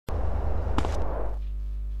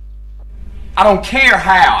I don't care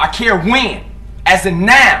how, I care when. As in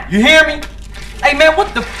now, you hear me? Hey man,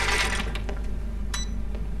 what the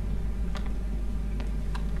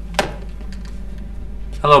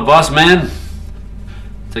Hello, boss man.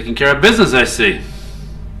 Taking care of business, I see.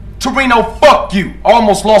 Torino, fuck you. I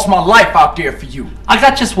almost lost my life out there for you. I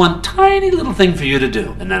got just one tiny little thing for you to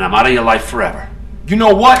do, and then I'm out of your life forever. You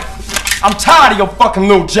know what? I'm tired of your fucking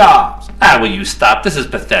little jobs. Ah, will you stop? This is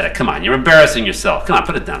pathetic. Come on, you're embarrassing yourself. Come on,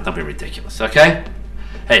 put it down. Don't be ridiculous, okay?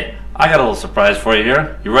 Hey, I got a little surprise for you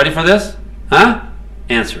here. You ready for this? Huh?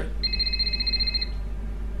 Answer it.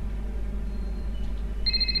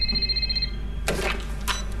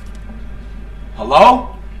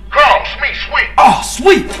 Hello? Carl, it's me, Sweet. Oh,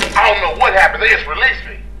 Sweet. I don't know what happened. They just released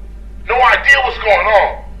me. No idea what's going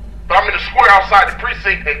on. But I'm in the square outside the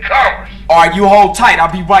precinct in Commerce. Alright, you hold tight.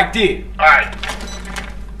 I'll be right there. Alright.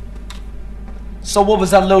 So what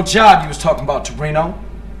was that little job you was talking about, Torino?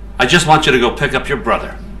 I just want you to go pick up your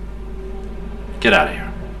brother. Get out of here.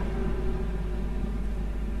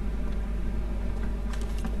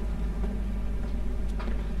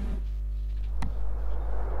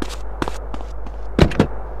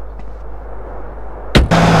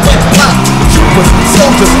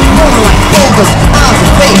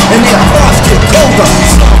 And their hearts get colder.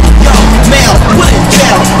 Young male, put in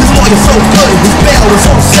jail. His lawyer's so good, his bail is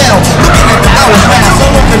on sale. Looking at the hourglass,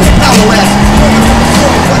 I'm looking at hourglass.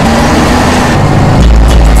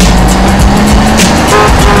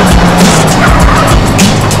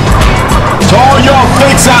 To all y'all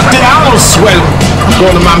fakes out there, I don't sweat it. I'm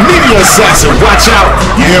going to my media assassin. Watch out.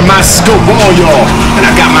 You hear my scope, all y'all. And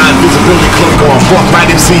I got my invisibility cloak on. Buck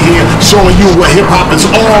right MC here, showing you what hip-hop is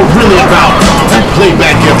all really about. And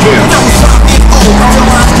playback FM.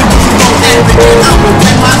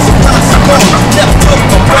 Never took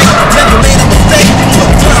a break, never made a mistake.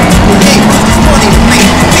 Took time to create, this money to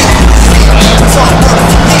make. It's all work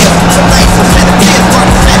for years. Some nights I shed a tears, but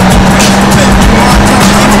I said, been through hard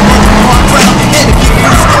times, even went through hard ground. And to keep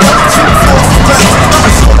my score, shooting force and rounds. I'm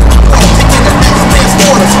a sort of world, taking the next man's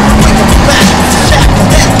orders. Wake up back, shack the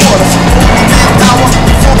headquarters. Only manpower,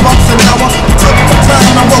 $4 an hour. Took the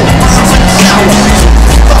time, I wrote rhymes in the shower.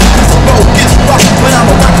 Stuff, cause the road gets rough when I'm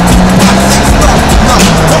around.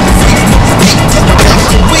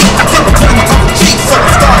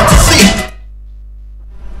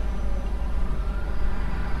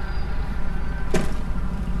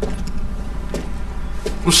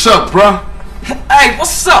 What's up, bruh? Hey,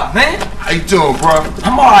 what's up, man? How you doing, bruh?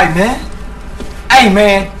 I'm alright, man. Hey,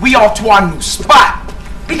 man, we off to our new spot.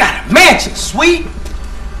 We got a mansion, Sweet.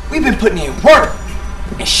 We've been putting in work,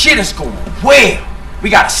 and shit is going well. We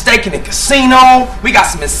got a stake in the casino. We got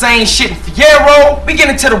some insane shit in Fierro. We get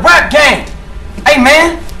into the rap game. Hey,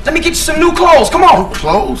 man, let me get you some new clothes. Come on. New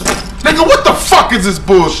clothes? Nigga, what the fuck is this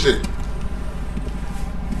bullshit?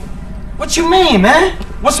 What you mean, man?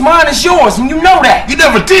 What's mine is yours, and you know that. You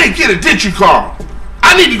never did get it, did you, Carl?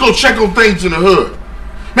 I need to go check on things in the hood.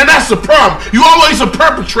 Man, that's the problem. You always a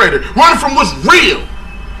perpetrator, running from what's real.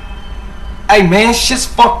 Hey, man, shit's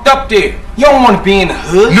fucked up there. You don't want to be in the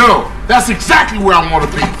hood. No, that's exactly where I want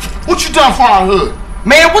to be. What you done for our hood?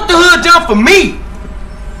 Man, what the hood done for me?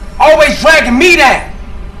 Always dragging me down.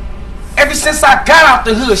 Ever since I got out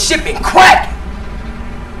the hood, shit been cracking.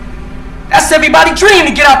 That's everybody's dream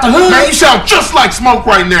to get out the hood. Man, you sound just like Smoke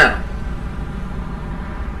right now.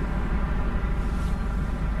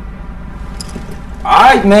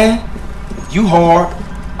 Alright, man. You hard.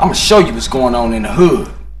 I'ma show you what's going on in the hood.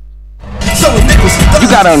 You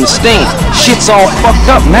gotta understand, shit's all fucked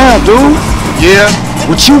up now, dude. Yeah?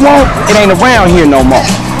 What you want, it ain't around here no more.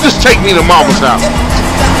 Just take me to Mama's house.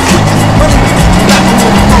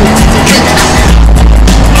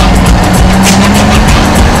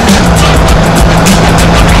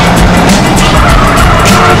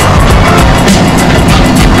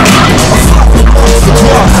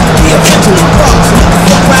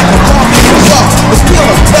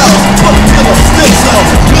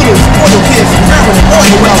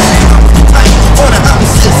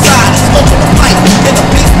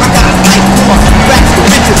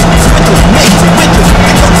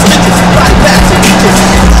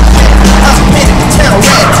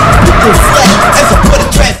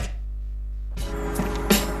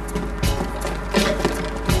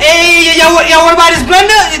 Yo, what about this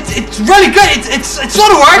blender? It's really good. It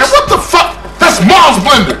sort of works. Man, what the fuck? That's Mom's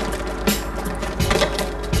blender.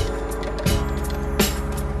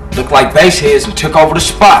 Look like baseheads and took over the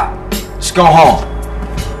spot. Let's go home.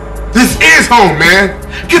 This is home, man.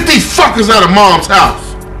 Get these fuckers out of Mom's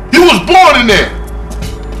house. You was born in there.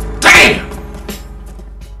 Damn.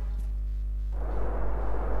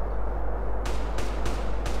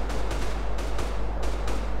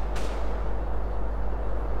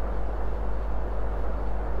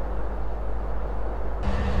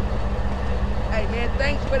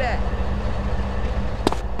 for that.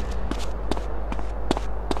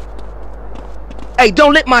 Hey,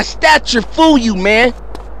 don't let my stature fool you, man.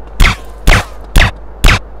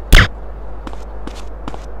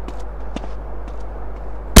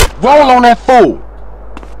 Roll on that fool.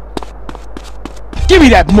 Give me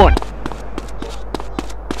that money.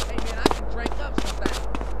 Hey, man, I can drink up sometimes.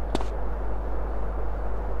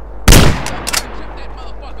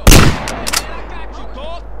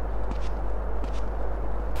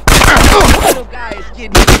 Little guy is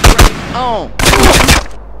getting his on.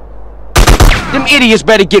 Them idiots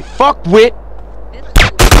better get fucked with.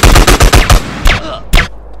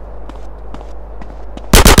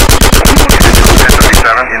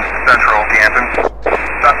 7 in central Canton.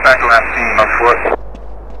 Suspect last seen on foot.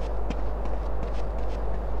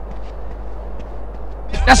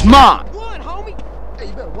 That's mine. What, homie? Hey,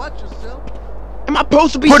 you better watch yourself. Am I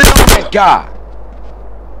supposed to be? Put it on that guy.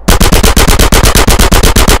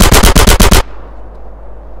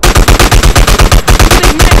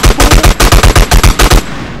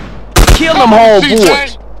 Kill them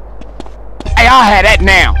homeboys. Hey, I'll have that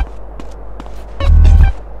now.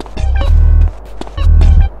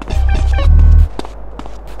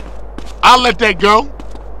 I'll let that go.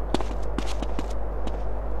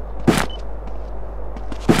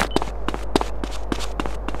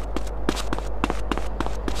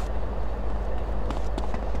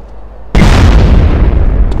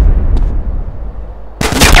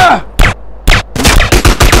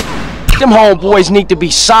 Them homeboys need to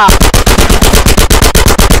be silent.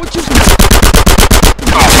 What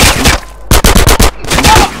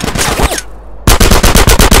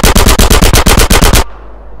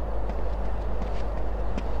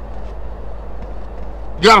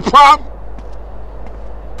you got a problem?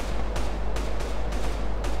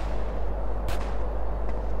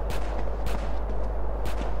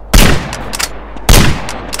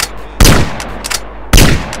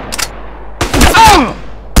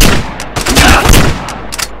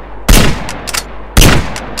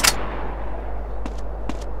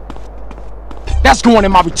 That's going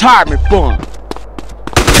in my retirement fund.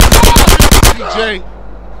 DJ.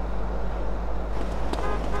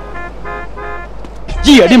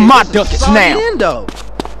 Yeah, them my ducats now. Window.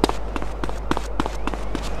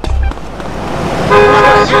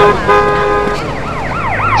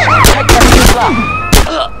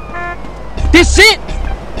 This it?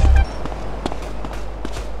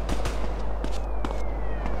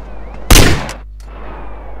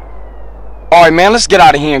 Alright, man, let's get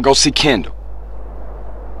out of here and go see Kendall.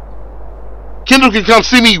 Kendall can come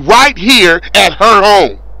see me right here at her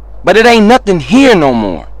home. But it ain't nothing here no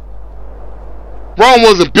more. Rome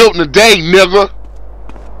wasn't built in a day, nigga.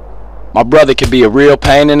 My brother could be a real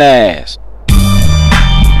pain in the ass.